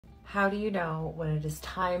How do you know when it is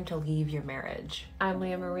time to leave your marriage? I'm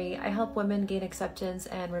Leah Marie. I help women gain acceptance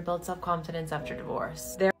and rebuild self-confidence after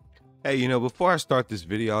divorce. Hey, before I start this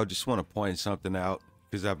video, I just want to point something out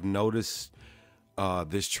because I've noticed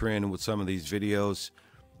this trend with some of these videos.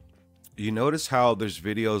 You notice how there's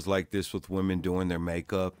videos like this with women doing their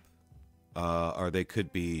makeup, or they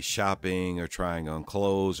could be shopping or trying on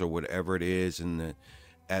clothes or whatever it is, and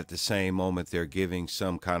at the same moment they're giving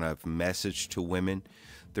some kind of message to women.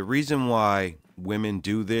 The reason why women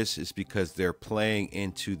do this is because they're playing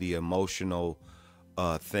into the emotional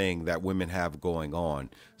thing that women have going on.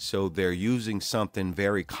 So they're using something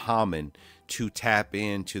very common to tap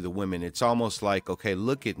into the women. It's almost like, okay,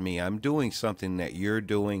 look at me. I'm doing something that you're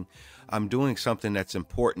doing. I'm doing something that's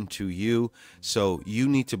important to you. So you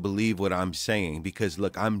need to believe what I'm saying because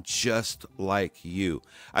look, I'm just like you.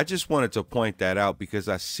 I just wanted to point that out because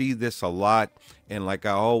I see this a lot. And like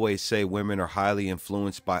I always say, women are highly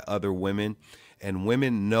influenced by other women, and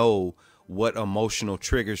women know what emotional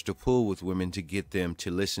triggers to pull with women to get them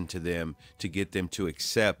to listen to them, to get them to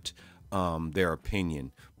accept their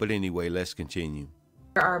opinion. But anyway, let's continue.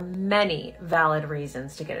 There are many valid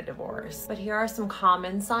reasons to get a divorce, but here are some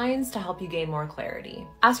common signs to help you gain more clarity.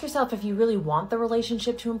 Ask yourself if you really want the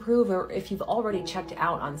relationship to improve or if you've already checked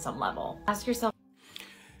out on some level. Ask yourself,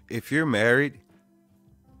 if you're married,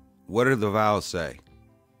 what do the vows say?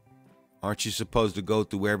 Aren't you supposed to go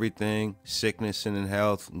through everything, sickness and in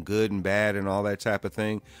health, good and bad and all that type of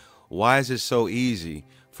thing? Why is it so easy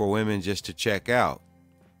for women just to check out?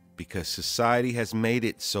 Because society has made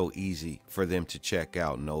it so easy for them to check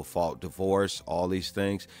out. No fault divorce, all these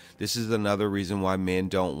things. This is another reason why men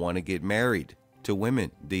don't want to get married to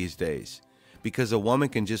women these days. Because a woman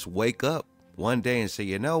can just wake up one day and say,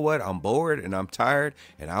 you know what, I'm bored and I'm tired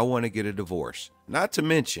and I want to get a divorce. Not to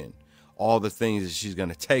mention all the things that she's going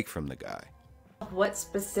to take from the guy. what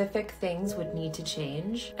specific things would need to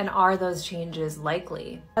change, and are those changes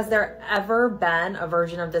likely? Has there ever been a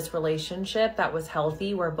version of this relationship that was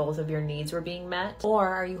healthy where both of your needs were being met? Or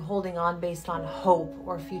are you holding on based on hope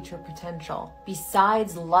or future potential?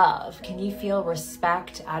 Besides love, can you feel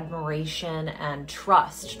respect, admiration, and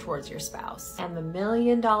trust towards your spouse? And the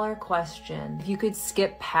million-dollar question, if you could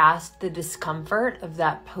skip past the discomfort of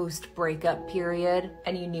that post-breakup period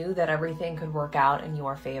and you knew that everything could work out in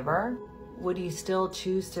your favor, would you still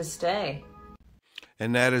choose to stay?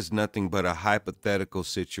 And that is nothing but a hypothetical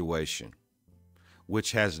situation,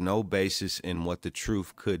 which has no basis in what the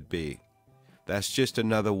truth could be. That's just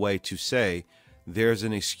another way to say there's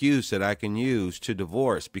an excuse that I can use to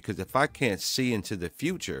divorce, because if I can't see into the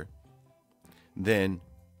future, then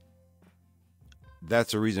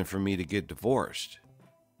that's a reason for me to get divorced.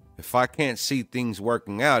 If I can't see things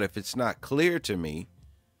working out, if it's not clear to me,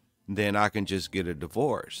 then I can just get a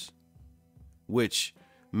divorce, which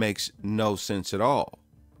makes no sense at all.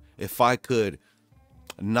 If I could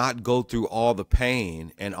not go through all the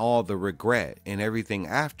pain and all the regret and everything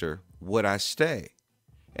after, would I stay?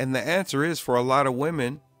 And the answer is, for a lot of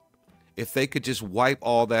women, if they could just wipe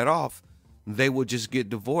all that off, they would just get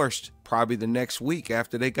divorced probably the next week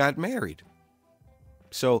after they got married.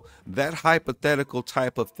 So that hypothetical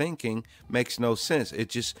type of thinking makes no sense. It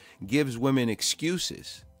just gives women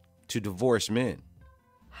excuses to divorce men.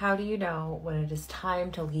 How do you know when it is time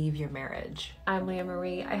to leave your marriage? I'm Leah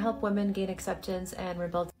Marie. I help women gain acceptance and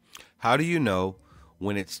rebuild. How do you know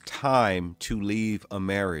when it's time to leave a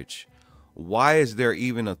marriage? Why is there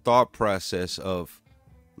even a thought process of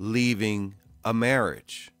leaving a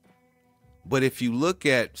marriage? But if you look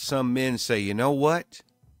at some men say, you know what?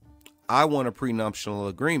 I want a prenuptial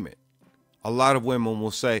agreement. A lot of women will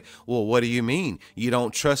say, well, what do you mean? You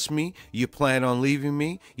don't trust me? You plan on leaving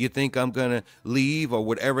me? You think I'm going to leave, or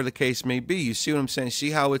whatever the case may be? You see what I'm saying? See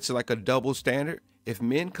how it's like a double standard? If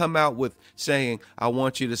men come out with saying, I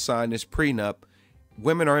want you to sign this prenup,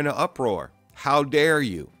 women are in an uproar. How dare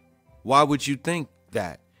you? Why would you think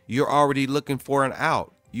that? You're already looking for an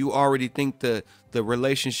out. You already think the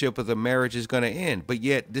relationship of the marriage is going to end. But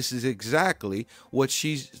yet this is exactly what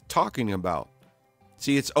she's talking about.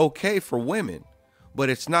 See, it's okay for women, but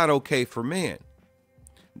it's not okay for men.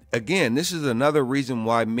 Again, this is another reason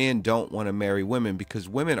why men don't want to marry women, because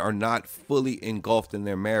women are not fully engulfed in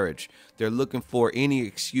their marriage. They're looking for any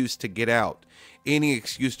excuse to get out, any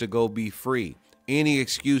excuse to go be free, any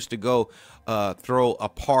excuse to go throw a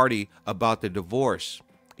party about the divorce,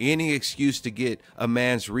 any excuse to get a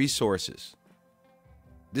man's resources.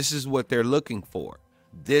 This is what they're looking for.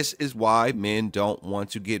 This is why men don't want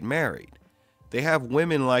to get married. They have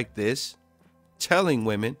women like this telling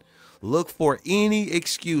women, look for any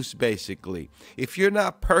excuse, basically. If you're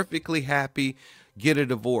not perfectly happy, get a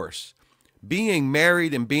divorce. Being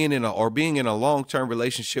married and being in a long-term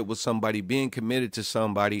relationship with somebody, being committed to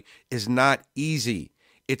somebody is not easy.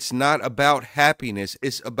 It's not about happiness.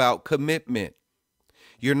 It's about commitment.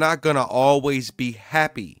 You're not going to always be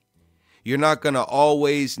happy. You're not going to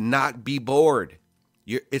always not be bored.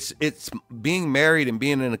 It's being married and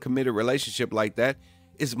being in a committed relationship like that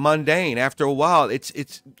is mundane. After a while,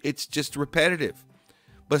 it's just repetitive.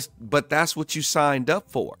 But that's what you signed up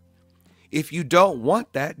for. If you don't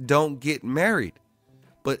want that, don't get married.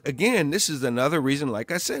 But again, this is another reason, like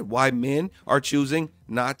I said, why men are choosing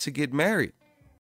not to get married.